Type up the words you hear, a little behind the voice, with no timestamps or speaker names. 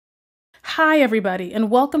Hi everybody, and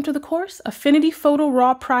welcome to the course, Affinity Photo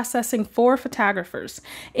Raw Processing for Photographers.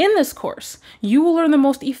 In this course, you will learn the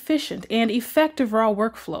most efficient and effective RAW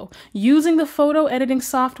workflow using the photo editing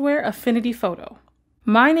software Affinity Photo.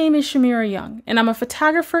 My name is Shamira Young, and I'm a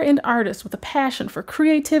photographer and artist with a passion for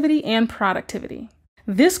creativity and productivity.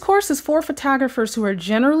 This course is for photographers who are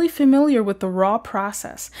generally familiar with the RAW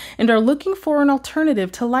process and are looking for an alternative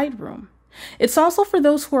to Lightroom. It's also for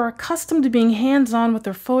those who are accustomed to being hands-on with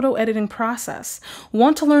their photo editing process,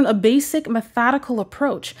 want to learn a basic methodical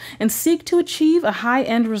approach, and seek to achieve a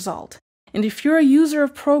high-end result. And if you're a user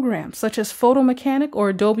of programs such as Photo Mechanic or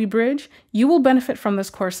Adobe Bridge, you will benefit from this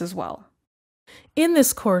course as well. In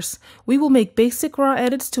this course, we will make basic RAW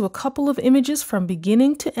edits to a couple of images from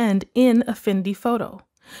beginning to end in Affinity Photo.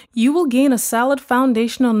 You will gain a solid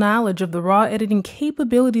foundational knowledge of the RAW editing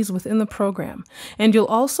capabilities within the program, and you'll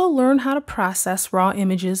also learn how to process RAW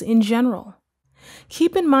images in general.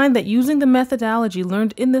 Keep in mind that using the methodology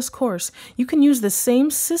learned in this course, you can use the same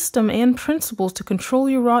system and principles to control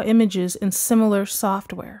your RAW images in similar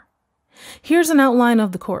software. Here's an outline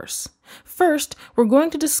of the course. First, we're going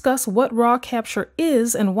to discuss what RAW capture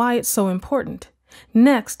is and why it's so important.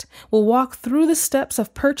 Next, we'll walk through the steps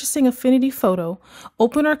of purchasing Affinity Photo,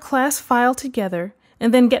 open our class file together,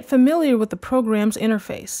 and then get familiar with the program's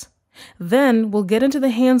interface. Then, we'll get into the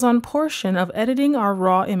hands-on portion of editing our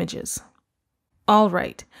RAW images.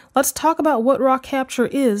 Alright, let's talk about what RAW capture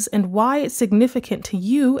is and why it's significant to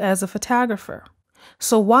you as a photographer.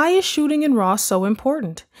 So why is shooting in RAW so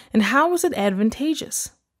important, and how is it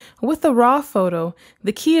advantageous? With the RAW photo,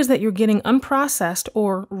 the key is that you're getting unprocessed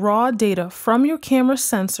or raw data from your camera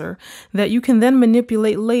sensor that you can then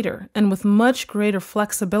manipulate later and with much greater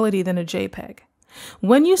flexibility than a JPEG.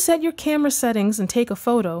 When you set your camera settings and take a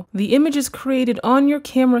photo, the image is created on your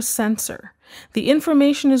camera sensor. The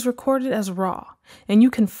information is recorded as RAW, and you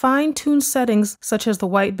can fine-tune settings such as the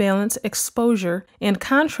white balance, exposure, and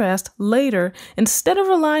contrast later instead of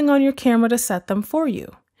relying on your camera to set them for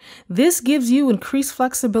you. This gives you increased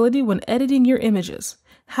flexibility when editing your images.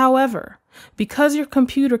 However, because your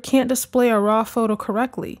computer can't display a RAW photo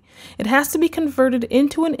correctly, it has to be converted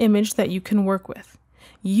into an image that you can work with.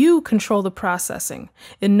 You control the processing,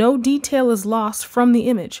 and no detail is lost from the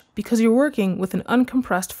image because you're working with an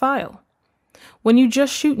uncompressed file. When you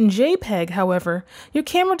just shoot in JPEG, however, your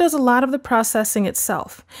camera does a lot of the processing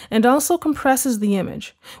itself and also compresses the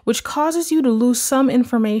image, which causes you to lose some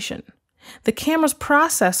information. The camera's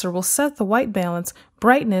processor will set the white balance,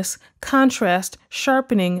 brightness, contrast,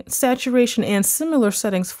 sharpening, saturation, and similar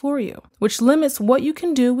settings for you, which limits what you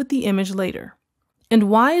can do with the image later. And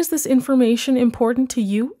why is this information important to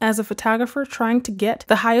you as a photographer trying to get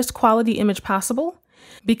the highest quality image possible?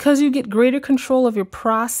 Because you get greater control of your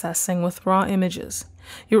processing with RAW images.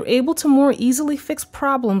 You're able to more easily fix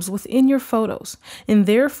problems within your photos and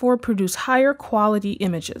therefore produce higher quality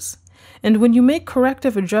images. And when you make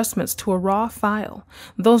corrective adjustments to a RAW file,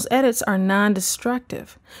 those edits are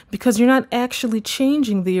non-destructive because you're not actually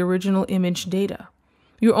changing the original image data.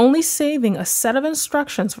 You're only saving a set of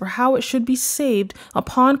instructions for how it should be saved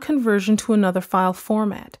upon conversion to another file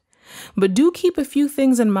format. But do keep a few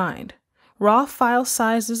things in mind. RAW file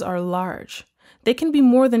sizes are large. They can be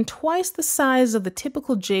more than twice the size of the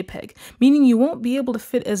typical JPEG, meaning you won't be able to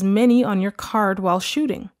fit as many on your card while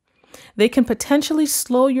shooting. They can potentially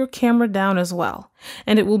slow your camera down as well,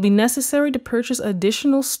 and it will be necessary to purchase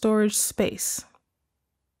additional storage space.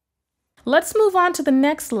 Let's move on to the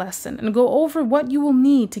next lesson and go over what you will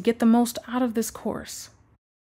need to get the most out of this course.